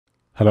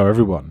Hello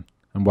everyone,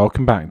 and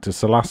welcome back to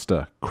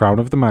Solasta Crown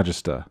of the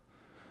Magister.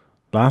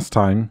 Last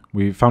time,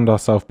 we found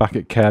ourselves back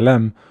at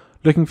KLM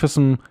looking for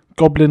some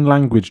goblin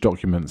language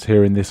documents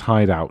here in this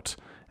hideout,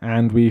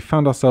 and we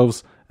found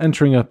ourselves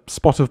entering a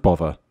spot of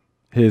bother.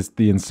 Here's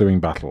the ensuing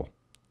battle.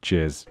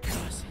 Cheers.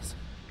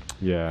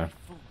 Yeah.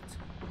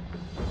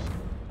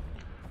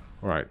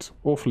 Right,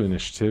 awful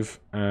initiative,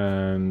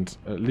 and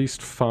at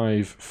least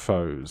 5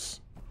 foes.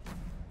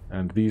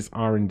 And these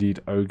are indeed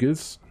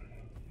ogres.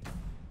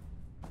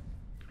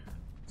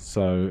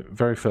 So,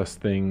 very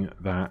first thing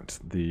that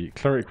the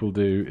cleric will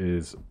do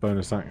is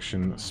bonus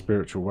action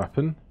spiritual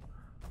weapon.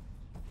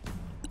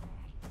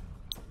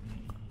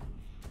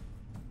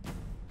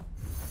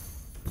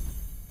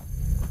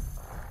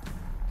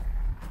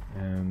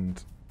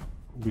 And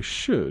we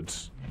should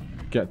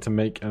get to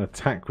make an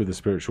attack with the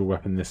spiritual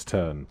weapon this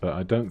turn, but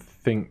I don't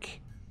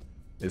think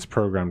it's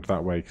programmed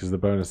that way because the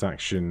bonus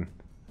action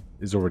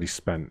is already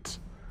spent,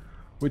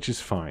 which is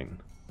fine.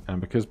 And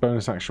because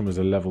bonus action was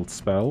a leveled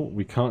spell,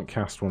 we can't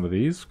cast one of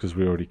these because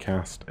we already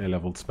cast a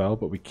leveled spell,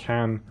 but we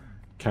can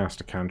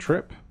cast a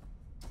cantrip.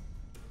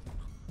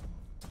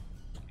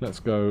 Let's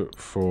go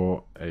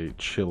for a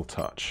chill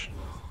touch.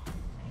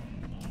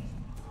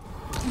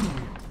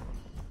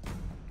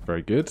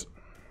 Very good.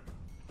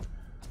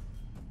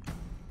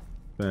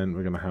 Then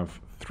we're going to have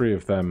 3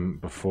 of them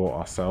before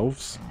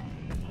ourselves.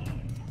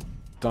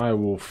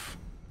 Direwolf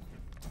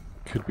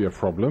could be a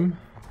problem.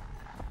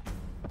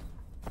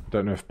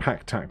 Don't know if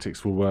pack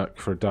tactics will work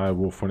for a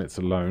direwolf when it's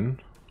alone.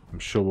 I'm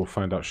sure we'll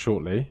find out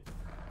shortly.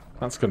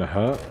 That's going to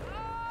hurt.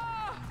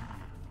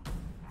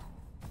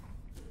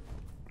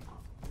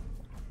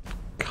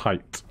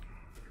 Kite.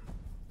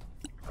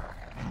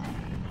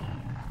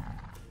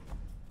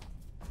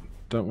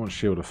 Don't want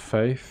Shield of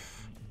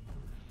Faith.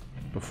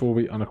 Before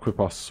we unequip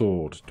our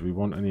sword, do we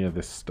want any of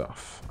this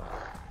stuff?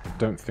 I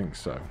don't think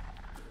so.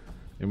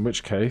 In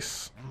which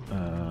case,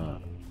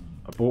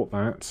 abort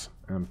that,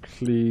 and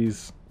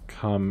please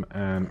come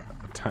and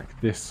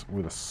attack this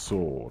with a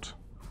sword.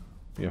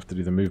 We have to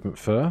do the movement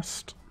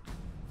first.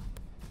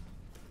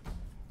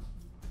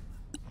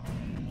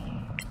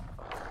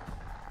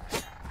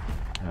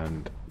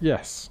 And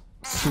yes,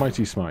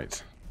 smitey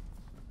smite.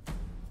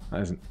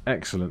 That is an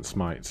excellent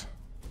smite.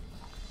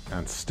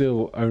 And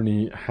still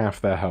only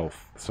half their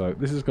health. So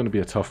this is going to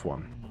be a tough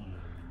one.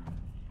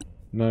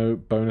 No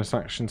bonus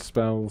action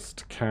spells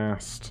to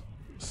cast.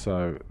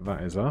 So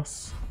that is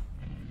us.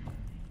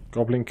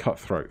 Goblin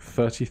Cutthroat,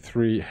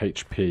 33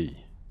 HP.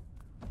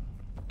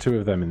 2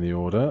 of them in the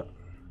order.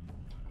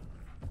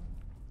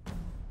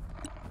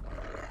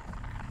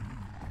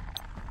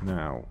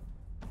 Now,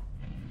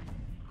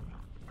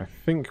 I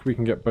think we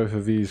can get both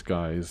of these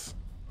guys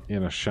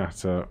in a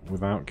shatter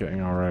without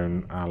getting our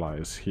own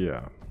allies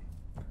here.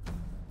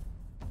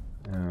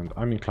 And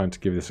I'm inclined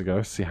to give this a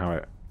go, see how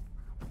it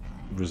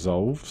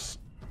resolves.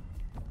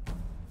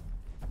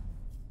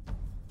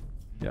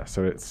 Yeah,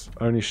 so it's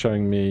only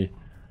showing me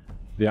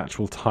the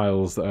actual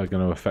tiles that are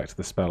going to affect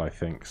the spell, I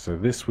think. So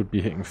this would be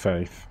hitting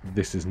Faith.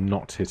 This is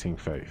not hitting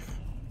Faith.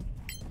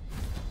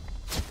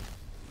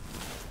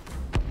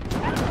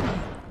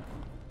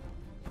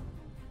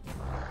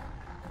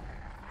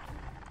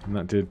 And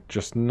that did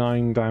just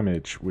 9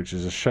 damage, which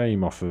is a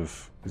shame off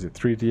of... Is it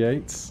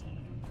 3d8s?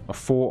 A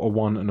 4, a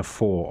 1, and a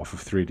 4 off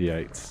of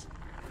 3d8s.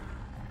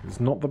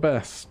 It's not the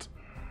best.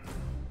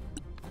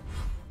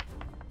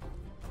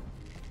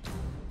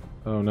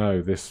 Oh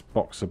no, this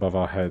box above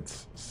our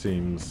heads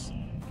seems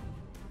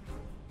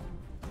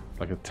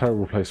like a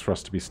terrible place for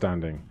us to be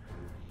standing.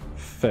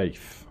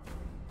 Faith.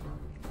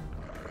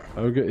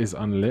 Ogre is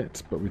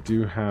unlit, but we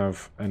do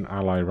have an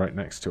ally right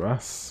next to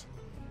us.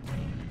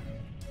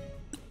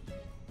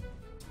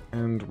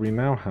 And we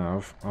now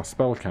have our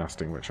spell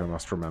casting, which I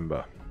must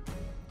remember.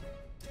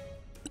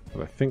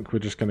 But I think we're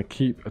just going to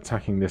keep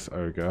attacking this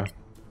ogre.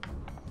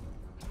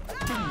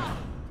 A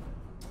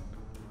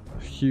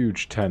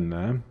huge 10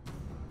 there.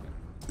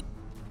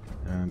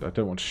 And I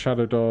don't want to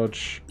shadow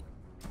dodge.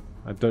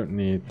 I don't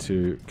need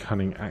to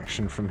cunning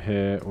action from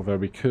here, although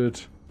we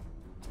could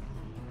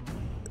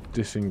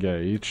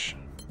disengage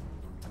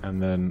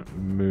and then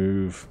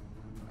move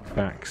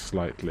back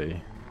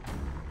slightly.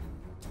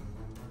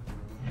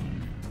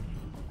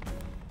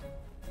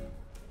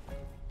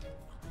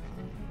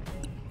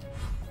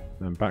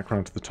 Then back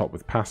round to the top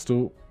with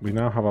Pastel. We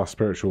now have our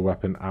spiritual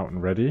weapon out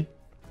and ready.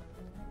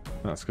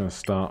 That's going to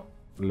start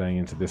laying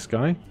into this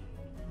guy.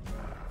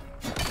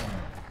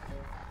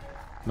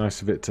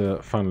 Nice of it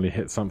to finally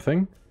hit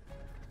something.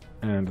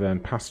 And then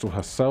Pastel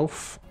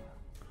herself.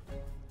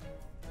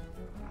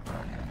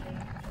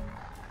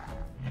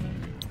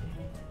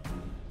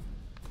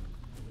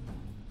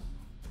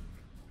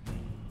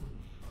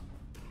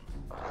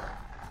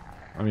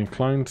 I'm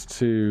inclined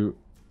to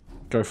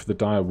go for the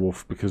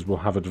direwolf because we'll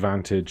have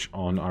advantage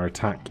on our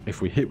attack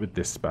if we hit with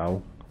this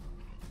spell.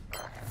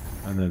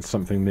 And then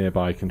something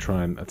nearby can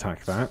try and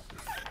attack that.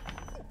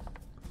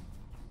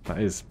 That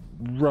is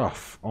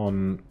rough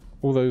on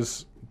all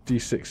those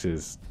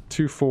d6s.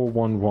 2, 4,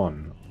 1,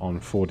 1 on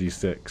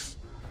 4d6.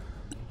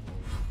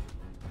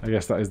 I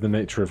guess that is the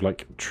nature of,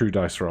 like, true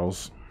dice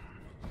rolls.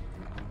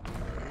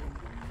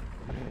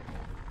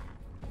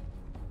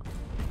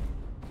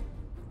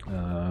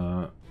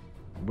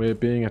 We're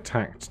being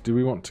attacked. Do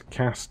we want to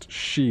cast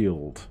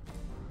shield?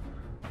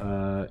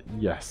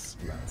 Yes,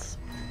 let's.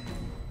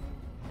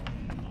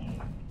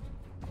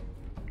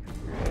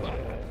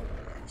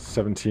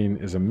 17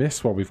 is a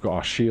miss while we've got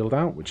our shield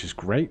out, which is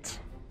great.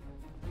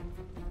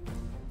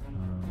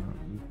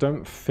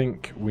 Don't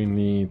think we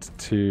need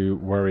to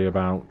worry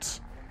about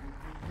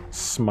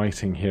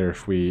smiting here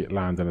if we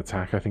land an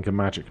attack. I think a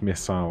magic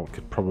missile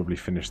could probably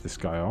finish this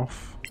guy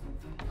off.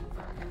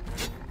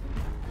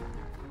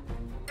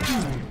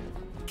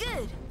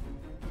 Good.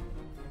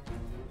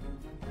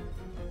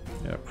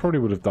 Yeah, probably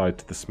would have died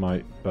to the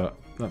smite, but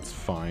that's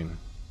fine.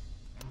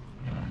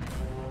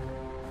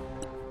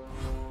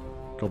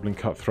 Goblin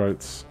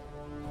cutthroats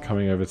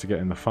coming over to get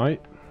in the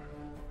fight.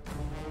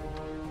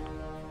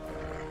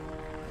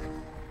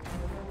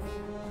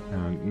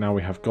 And now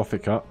we have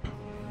Gothic up.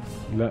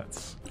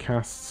 Let's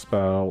cast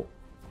spell,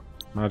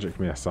 magic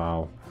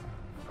missile.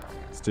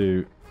 Let's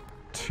do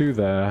 2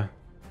 there.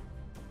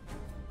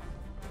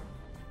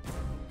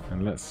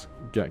 And let's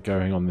get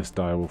going on this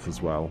direwolf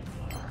as well.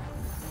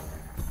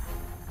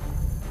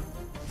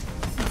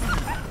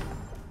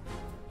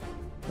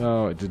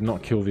 Oh, it did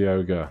not kill the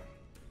ogre.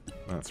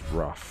 That's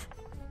rough.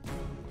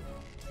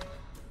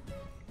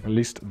 At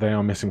least they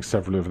are missing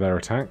several of their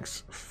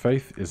attacks.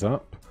 Faith is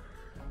up.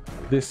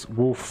 This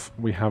wolf,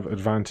 we have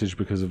advantage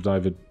because of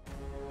guiding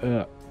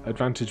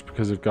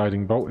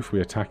bolt if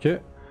we attack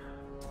it.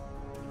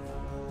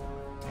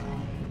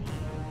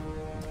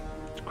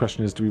 The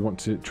question is, do we want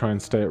to try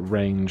and stay at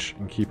range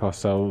and keep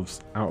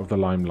ourselves out of the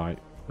limelight?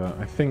 But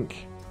I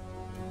think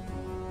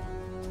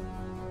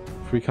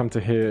if we come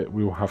to here,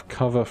 we will have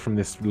cover from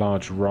this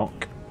large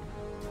rock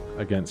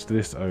against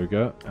this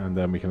ogre, and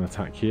then we can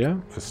attack here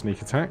for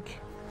sneak attack.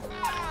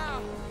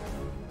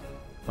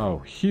 Oh,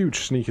 huge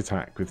sneak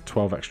attack with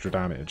 12 extra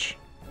damage.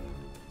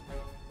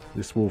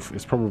 This wolf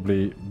is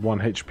probably 1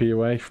 HP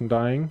away from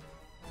dying.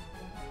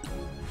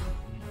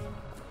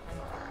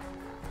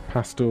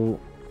 Pastel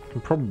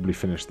can probably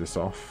finish this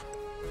off.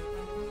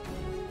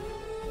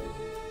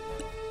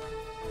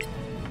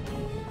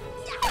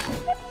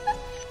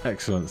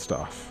 Excellent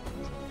stuff.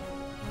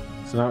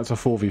 So now it's a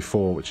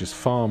 4v4, which is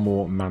far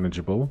more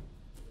manageable.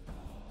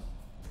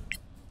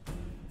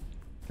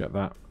 Get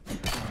that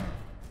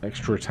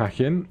extra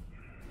attack in.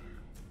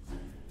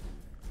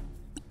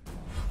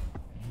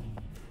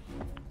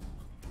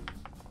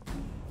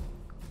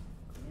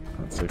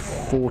 Let's say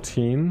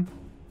 14.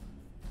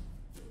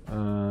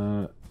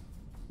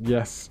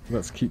 Yes,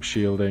 let's keep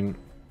shielding.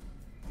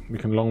 We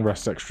can long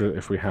rest extra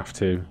if we have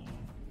to.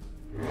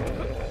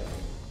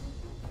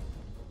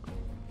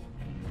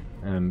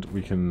 And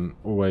we can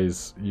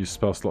always use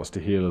spell slots to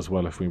heal as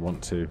well if we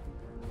want to.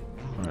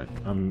 Alright,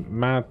 I'm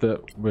mad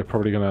that we're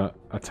probably going to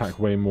attack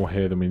way more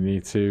here than we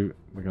need to.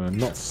 We're going to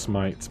not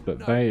smite,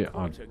 but they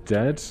are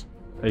dead.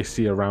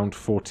 AC around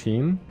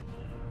 14.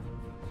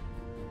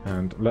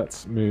 And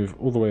let's move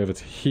all the way over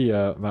to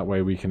here. That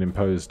way we can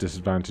impose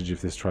disadvantage if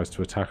this tries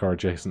to attack our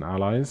adjacent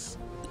allies.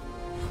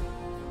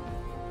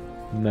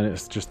 And then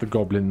it's just the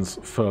goblins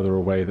further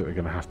away that we're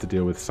going to have to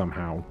deal with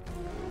somehow.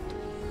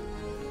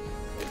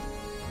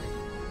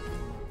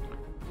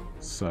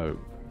 So,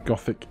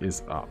 Gothic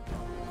is up.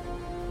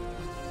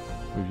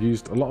 We've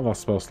used a lot of our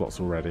spell slots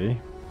already.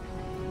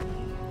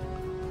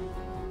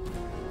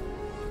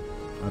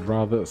 I'd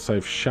rather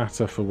save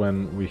Shatter for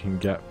when we can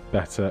get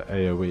better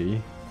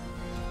AoE.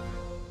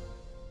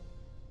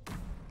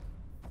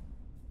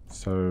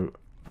 So,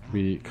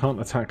 we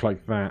can't attack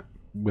like that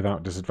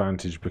without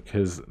disadvantage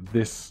because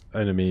this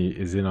enemy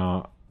is in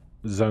our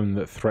zone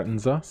that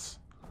threatens us.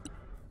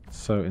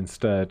 So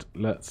instead,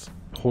 let's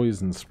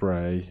poison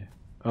spray.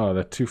 Oh,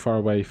 they're too far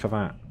away for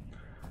that.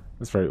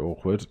 That's very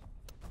awkward.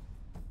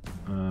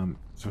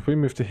 So if we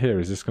move to here,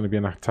 is this going to be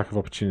an attack of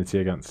opportunity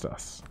against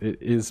us?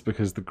 It is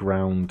because the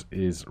ground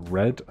is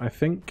red, I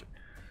think.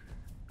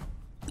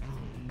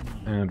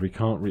 And we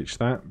can't reach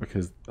that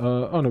because...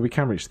 oh no, we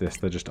can reach this,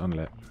 they're just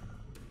unlit.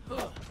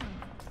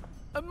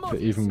 But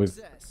even with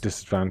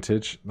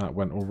disadvantage, that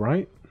went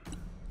alright.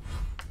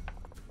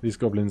 These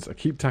goblins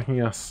keep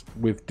attacking us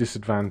with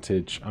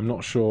disadvantage. I'm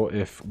not sure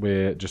if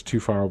we're just too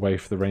far away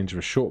for the range of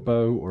a short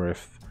bow or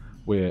if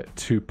we're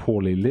too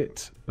poorly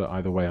lit, but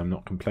either way I'm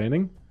not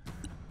complaining.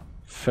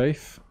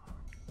 Faith.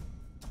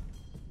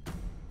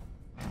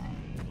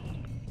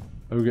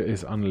 Ogre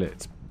is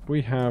unlit.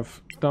 We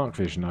have dark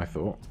vision, I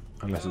thought,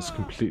 unless it's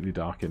completely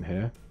dark in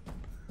here.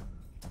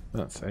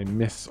 That's a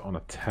miss on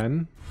a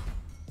 10.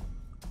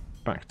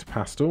 Back to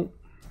Pastel.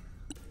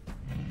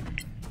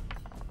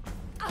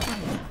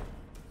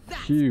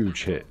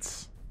 Huge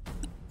hits.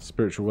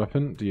 Spiritual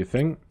weapon, do you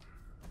think?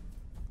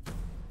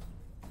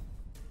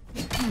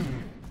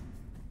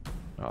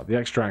 Oh, the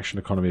extra action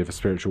economy of a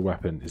spiritual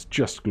weapon is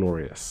just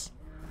glorious.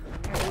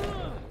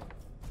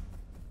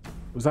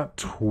 Was that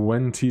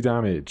 20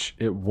 damage?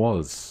 It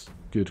was.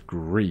 Good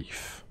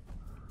grief.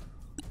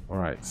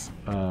 Alright.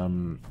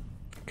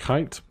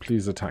 Kite,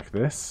 please attack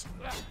this.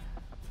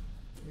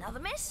 Another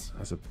miss?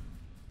 That's a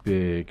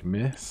big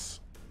miss.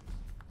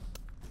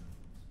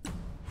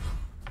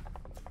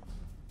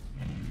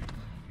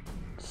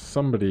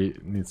 Somebody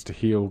needs to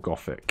heal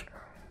Gothic.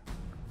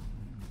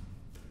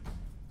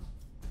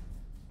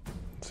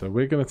 So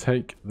we're going to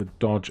take the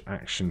dodge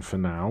action for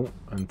now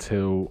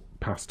until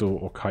Pastel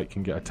or Kite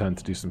can get a turn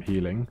to do some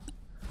healing.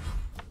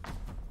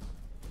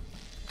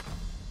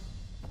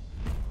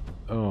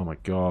 Oh my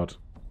god.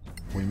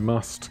 We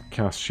must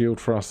cast shield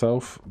for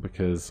ourselves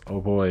because,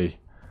 oh boy,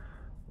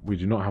 we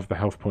do not have the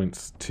health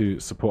points to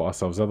support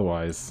ourselves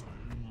otherwise.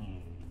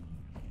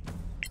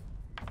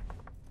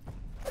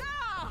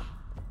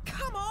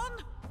 Come on!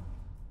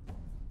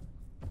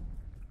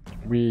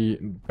 We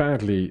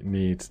badly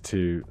need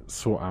to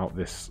sort out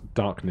this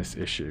darkness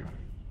issue.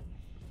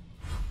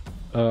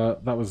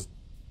 That was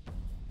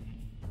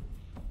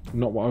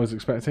not what I was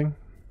expecting,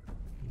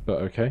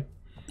 but okay.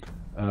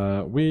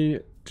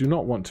 We do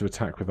not want to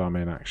attack with our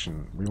main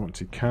action. We want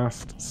to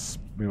cast...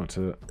 We want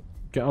to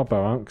get our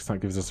bow out, because that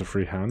gives us a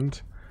free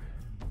hand.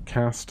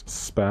 Cast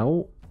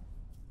spell.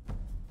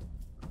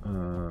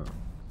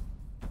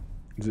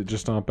 Is it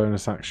just our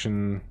bonus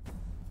action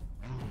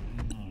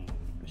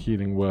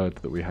healing word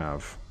that we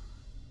have?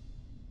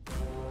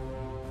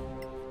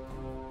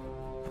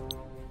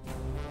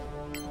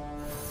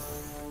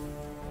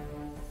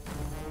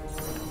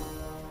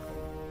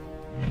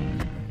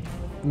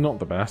 Not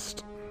the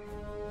best.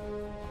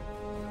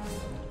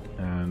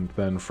 And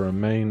then for a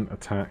main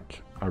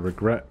attack, I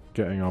regret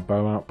getting our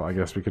bow out, but I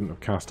guess we couldn't have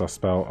cast our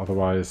spell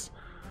otherwise.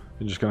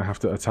 We're just going to have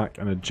to attack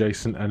an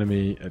adjacent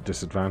enemy at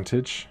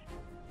disadvantage.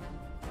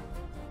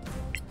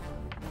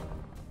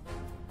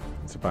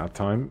 It's a bad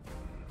time.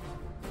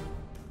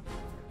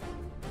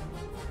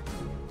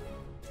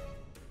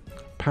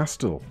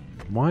 Pastel,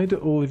 why do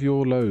all of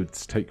your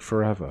loads take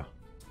forever?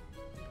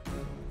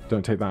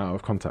 Don't take that out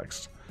of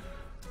context.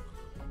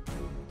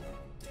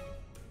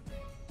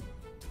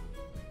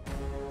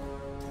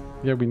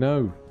 Yeah, we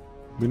know.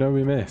 We know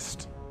we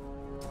missed.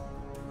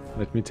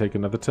 Let me take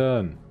another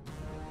turn.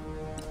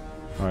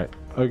 Alright,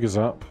 Ogre's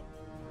up.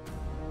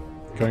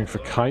 Going for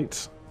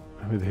Kite.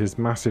 With his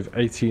massive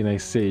 18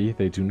 AC,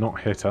 they do not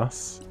hit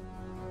us.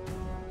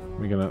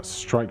 We're going to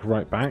strike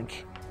right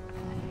back.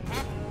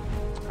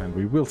 And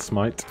we will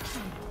smite.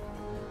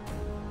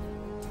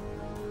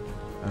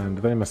 And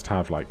they must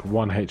have like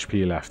 1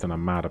 HP left, and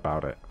I'm mad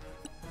about it.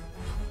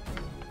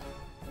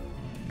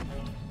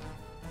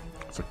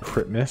 It's a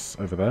crit miss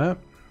over there.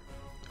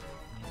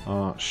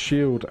 Our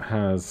shield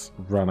has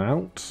run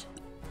out.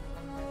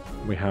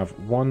 We have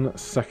 1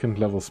 second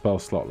level spell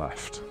slot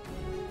left.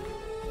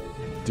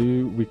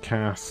 Do we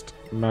cast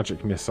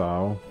Magic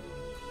Missile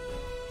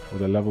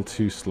with a level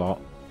 2 slot?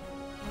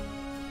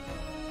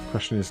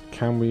 Question is,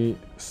 can we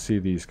see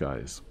these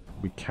guys?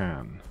 We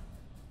can.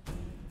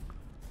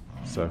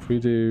 So if we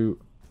do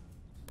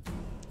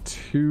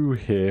 2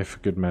 here for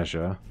good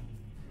measure,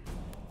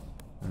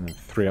 and then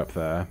 3 up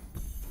there.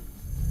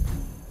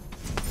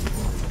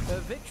 A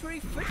victory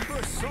fit for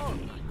a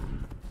song.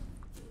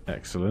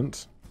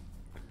 Excellent.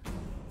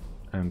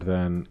 And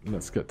then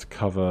let's get to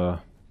cover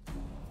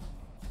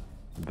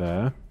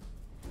there.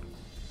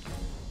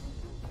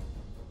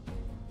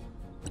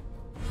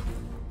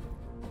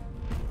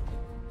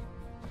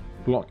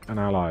 Block an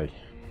ally.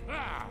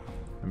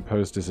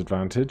 Impose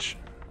disadvantage.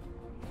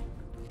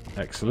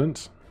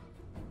 Excellent.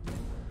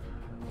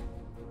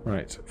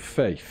 Right,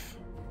 Faith.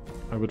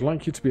 I would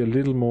like you to be a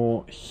little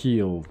more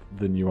healed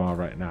than you are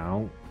right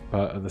now,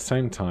 but at the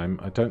same time,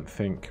 I don't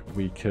think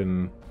we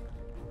can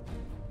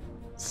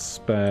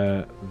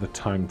spare the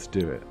time to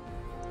do it.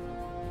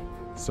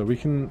 So we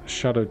can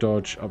shadow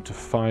dodge up to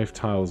 5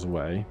 tiles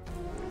away.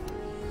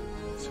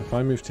 So if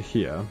I move to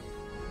here,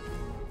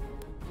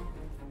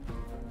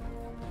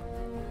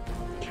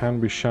 can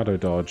we shadow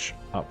dodge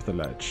up the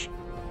ledge?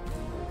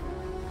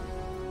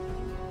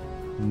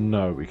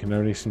 No, we can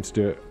only seem to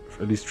do it,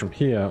 at least from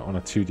here, on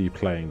a 2D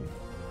plane,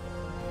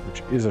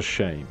 which is a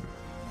shame.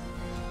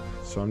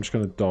 So I'm just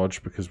going to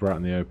dodge because we're out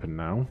in the open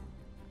now.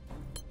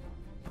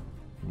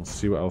 We'll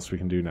see what else we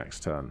can do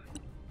next turn.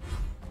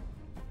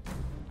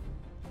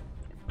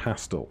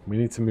 Pastel. We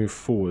need to move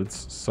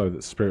forwards so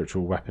that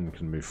Spiritual Weapon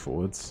can move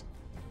forwards.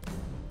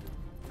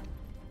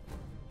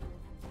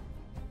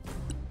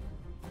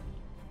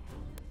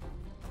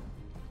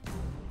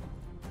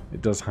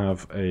 It does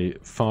have a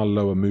far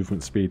lower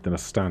movement speed than a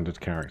standard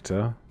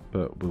character,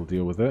 but we'll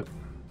deal with it.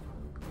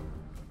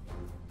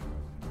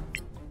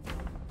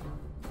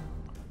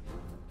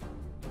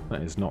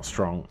 That is not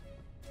strong.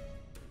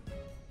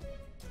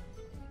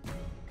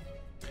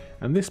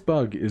 And this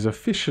bug is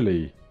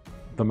officially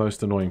the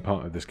most annoying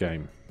part of this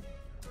game.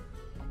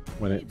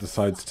 When it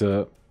decides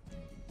to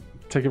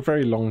take a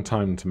very long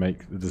time to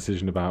make the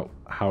decision about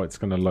how it's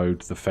going to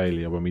load the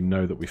failure when we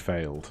know that we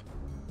failed.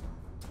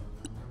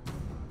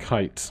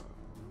 Kite.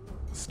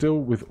 Still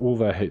with all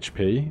their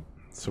HP,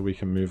 so we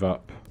can move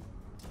up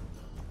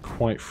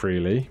quite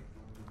freely.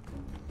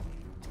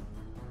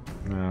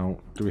 Now,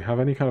 do we have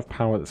any kind of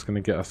power that's going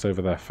to get us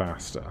over there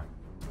faster?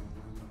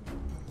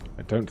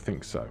 I don't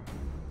think so.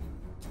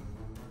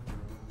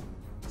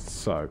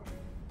 So,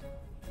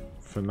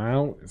 for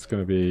now, it's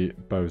going to be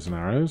bows and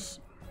arrows.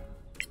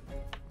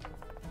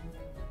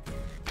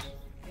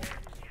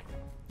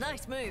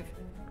 Nice move.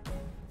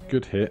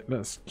 Good hit.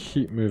 Let's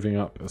keep moving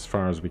up as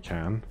far as we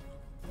can.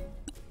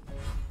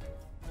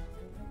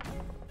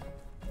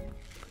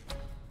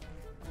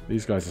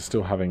 These guys are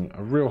still having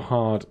a real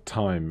hard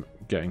time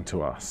getting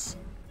to us.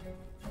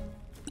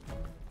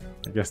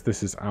 I guess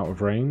this is out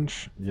of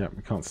range. Yep,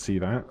 we can't see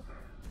that.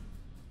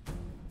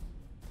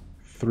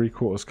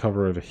 3/4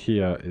 cover over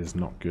here is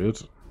not good.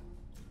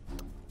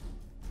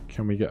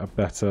 Can we get a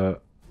better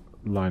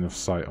line of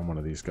sight on one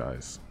of these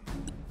guys?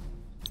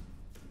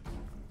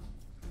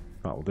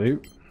 That'll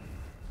do.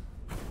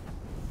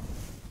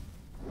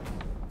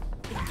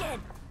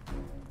 Again.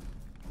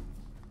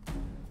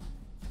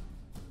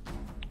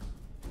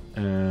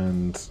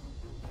 And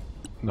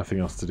nothing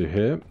else to do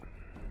here.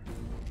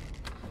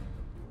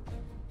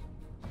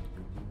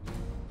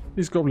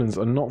 These goblins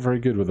are not very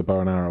good with a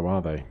bow and arrow,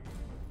 are they?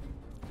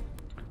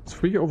 So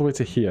if we get all the way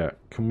to here,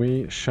 can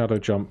we shadow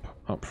jump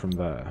up from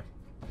there?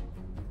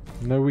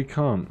 No, we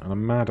can't, and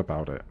I'm mad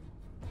about it.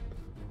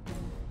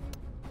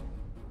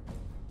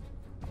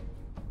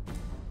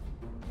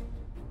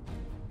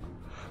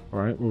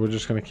 Alright, well, we're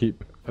just going to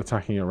keep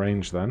attacking at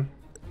range then.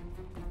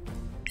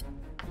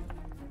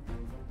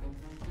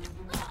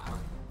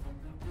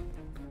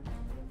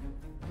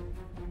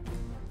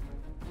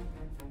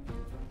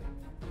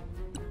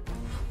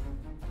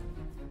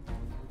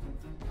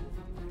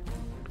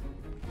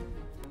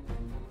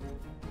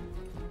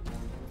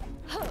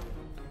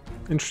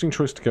 Interesting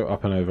choice to go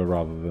up and over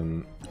rather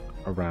than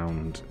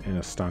around in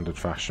a standard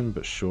fashion,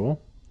 but sure.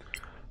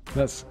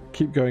 Let's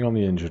keep going on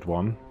the injured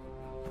one.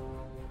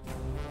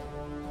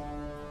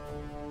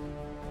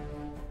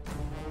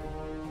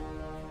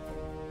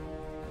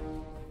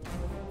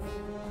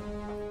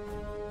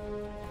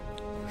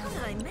 How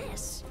did I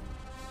miss?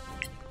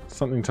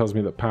 Something tells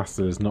me that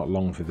pasta is not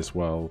long for this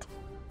world.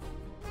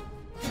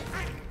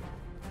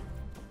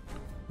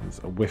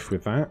 There's a whiff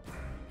with that.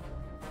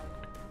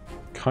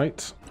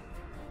 Kite.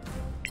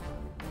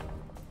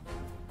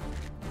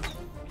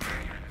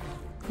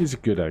 He's a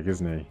good egg,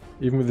 isn't he?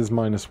 Even with his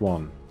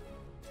 -1.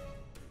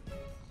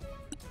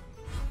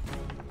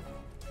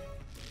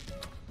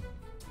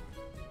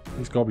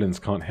 These goblins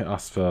can't hit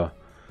us for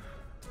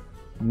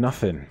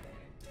nothing.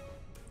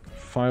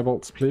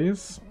 Firebolts,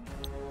 please.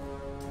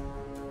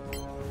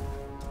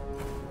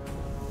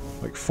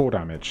 Like 4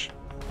 damage.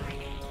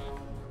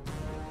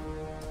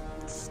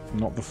 It's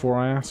not the 4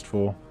 I asked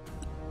for.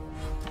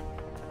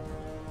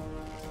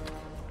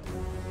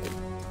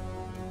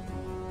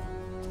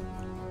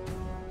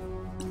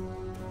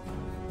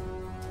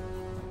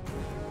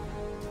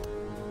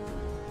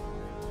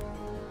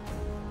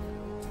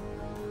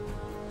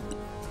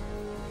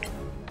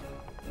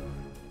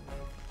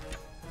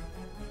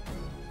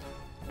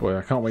 Boy,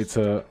 I can't wait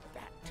to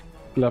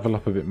level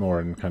up a bit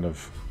more and kind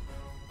of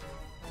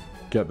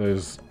get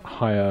those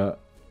higher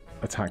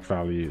attack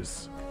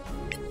values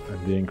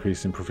and the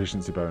increase in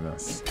proficiency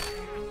bonus.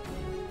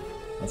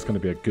 That's going to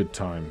be a good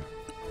time.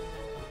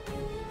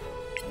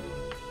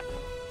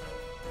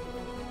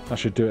 That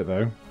should do it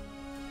though.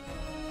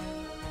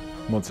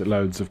 Once it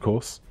loads, of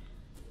course.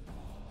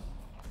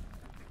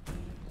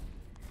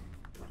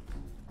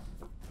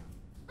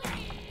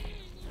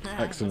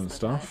 Excellent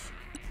stuff.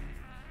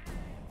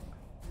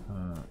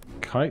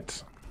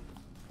 Kite.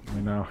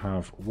 We now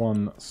have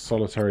 1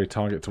 solitary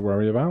target to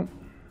worry about.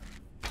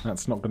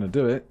 That's not going to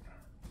do it.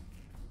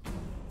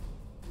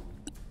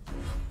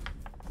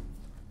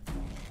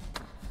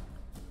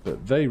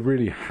 But they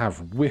really have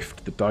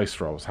whiffed the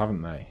dice rolls,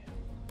 haven't they?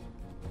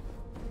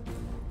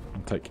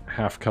 I'll take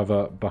half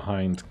cover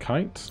behind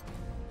Kite.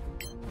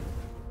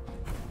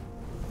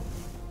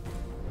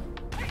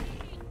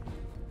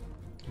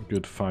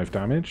 Good 5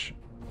 damage.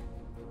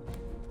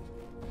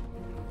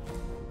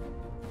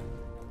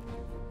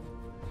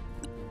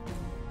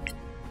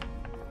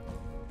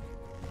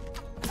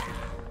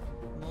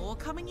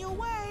 Coming your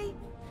way.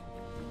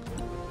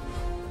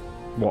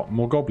 What,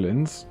 more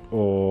goblins?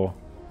 Or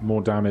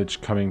more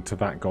damage coming to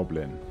that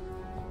goblin?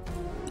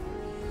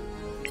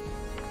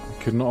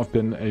 Could not have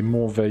been a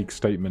more vague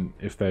statement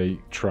if they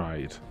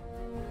tried.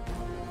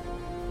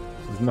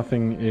 There's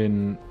nothing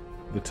in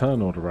the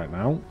turn order right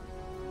now.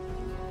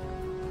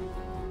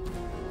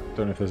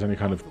 Don't know if there's any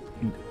kind of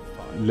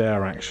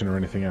lair action or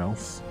anything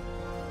else.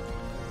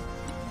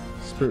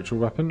 Spiritual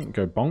weapon,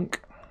 go bonk.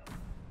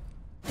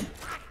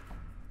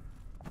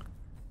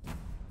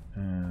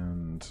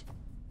 And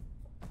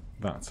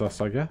that's us,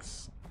 I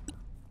guess.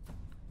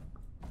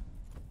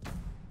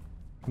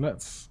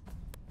 Let's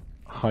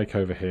hike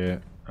over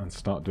here and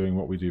start doing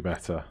what we do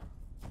better.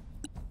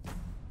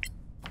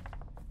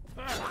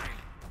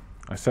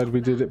 I said we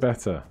did it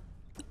better.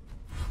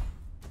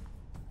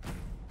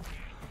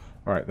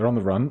 Alright, they're on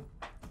the run.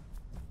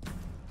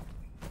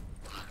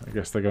 I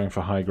guess they're going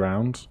for high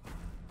ground.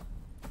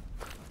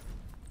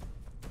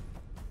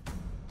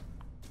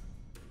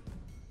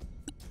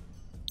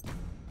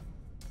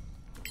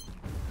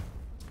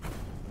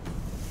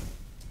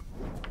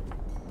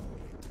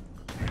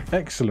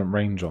 excellent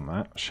range on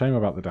that. Shame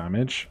about the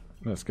damage.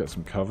 Let's get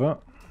some cover.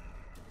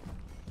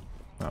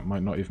 That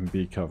might not even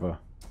be cover.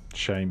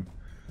 Shame.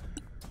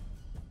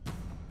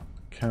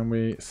 Can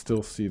we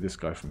still see this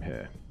guy from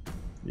here?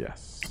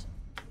 Yes.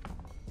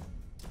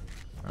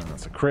 And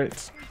that's a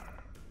crit.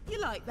 You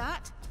like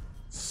that?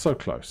 So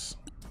close.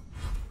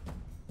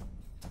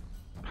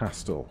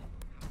 Pastel.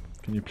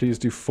 Can you please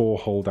do 4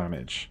 whole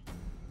damage?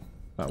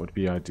 That would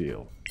be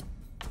ideal.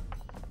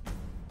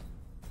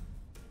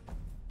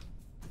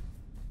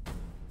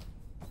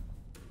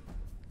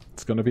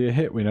 It's going to be a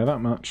hit, we know that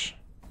much.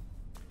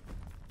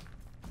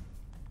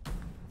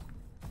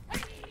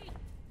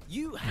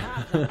 You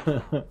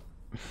have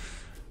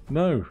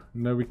No,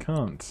 we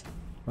can't.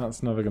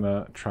 That's never going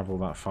to travel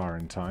that far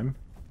in time.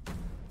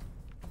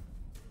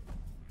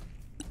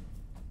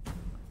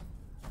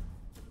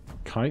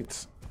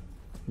 Kite.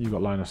 You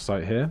got line of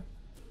sight here.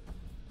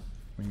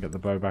 We can get the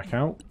bow back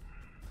out.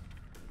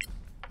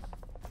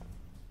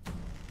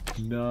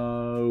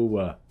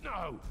 No.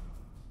 No.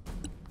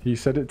 He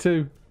said it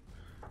too.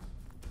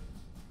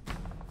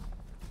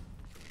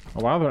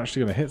 Oh wow, they're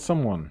actually going to hit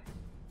someone.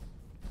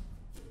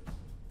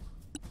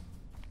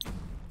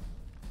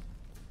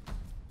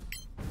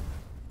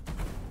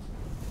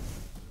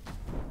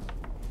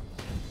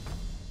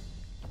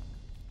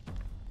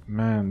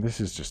 Man,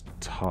 this is just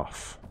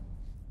tough.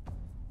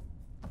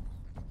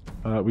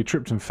 We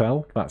tripped and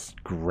fell. That's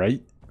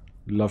great.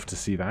 Love to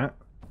see that.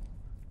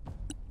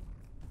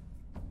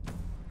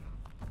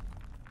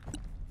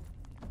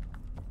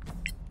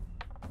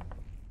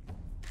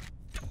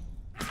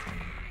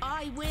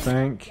 I win.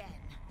 Thank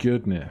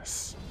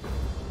goodness.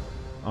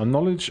 Our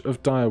knowledge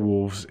of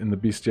direwolves in the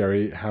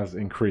bestiary has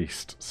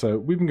increased. So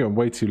we've been going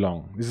way too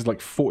long. This is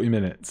like 40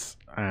 minutes.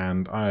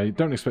 And I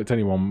don't expect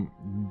anyone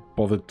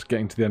bothered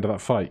getting to the end of that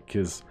fight,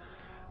 because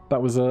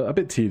that was a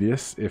bit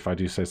tedious, if I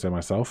do say so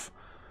myself.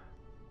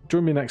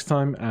 Join me next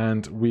time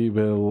and we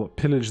will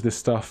pillage this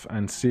stuff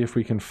and see if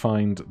we can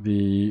find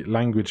the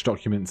language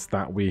documents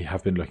that we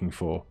have been looking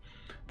for.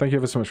 Thank you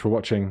ever so much for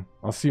watching.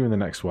 I'll see you in the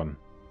next one.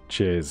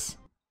 Cheers.